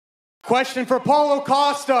Question for Paulo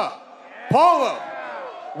Costa. Paulo,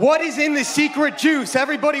 what is in the secret juice?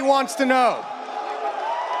 Everybody wants to know.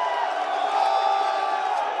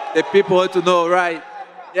 The people want to know, right?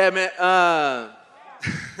 Yeah, man.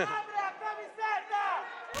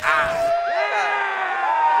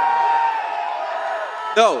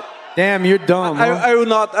 No. Damn, you're dumb. I will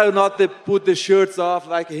not put the shirts off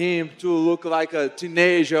like him to look like a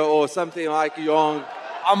teenager or something like young.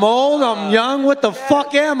 I'm old, I'm young, what the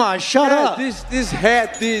fuck am I? Shut up. This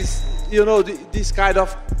hat, this kind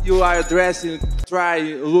of, you are dressing, try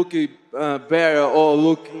looking better or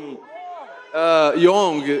looking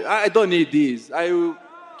young. I don't need this. I will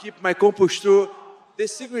keep my composure. The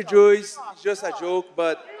secret juice is just a joke,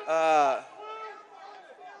 but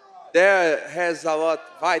there has a lot of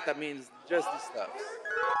vitamins, just this stuff.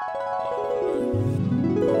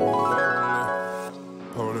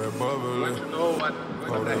 Want to know what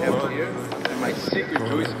I have here? My secret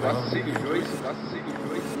juice, secret juice.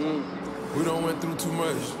 We don't went through too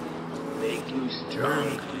much. Make you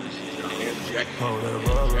strong. Check.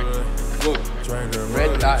 Look,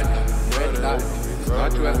 red dot.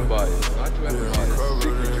 Not to everybody.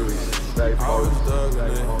 Secret juice. Very powerful.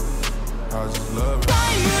 I was just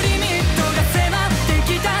loving.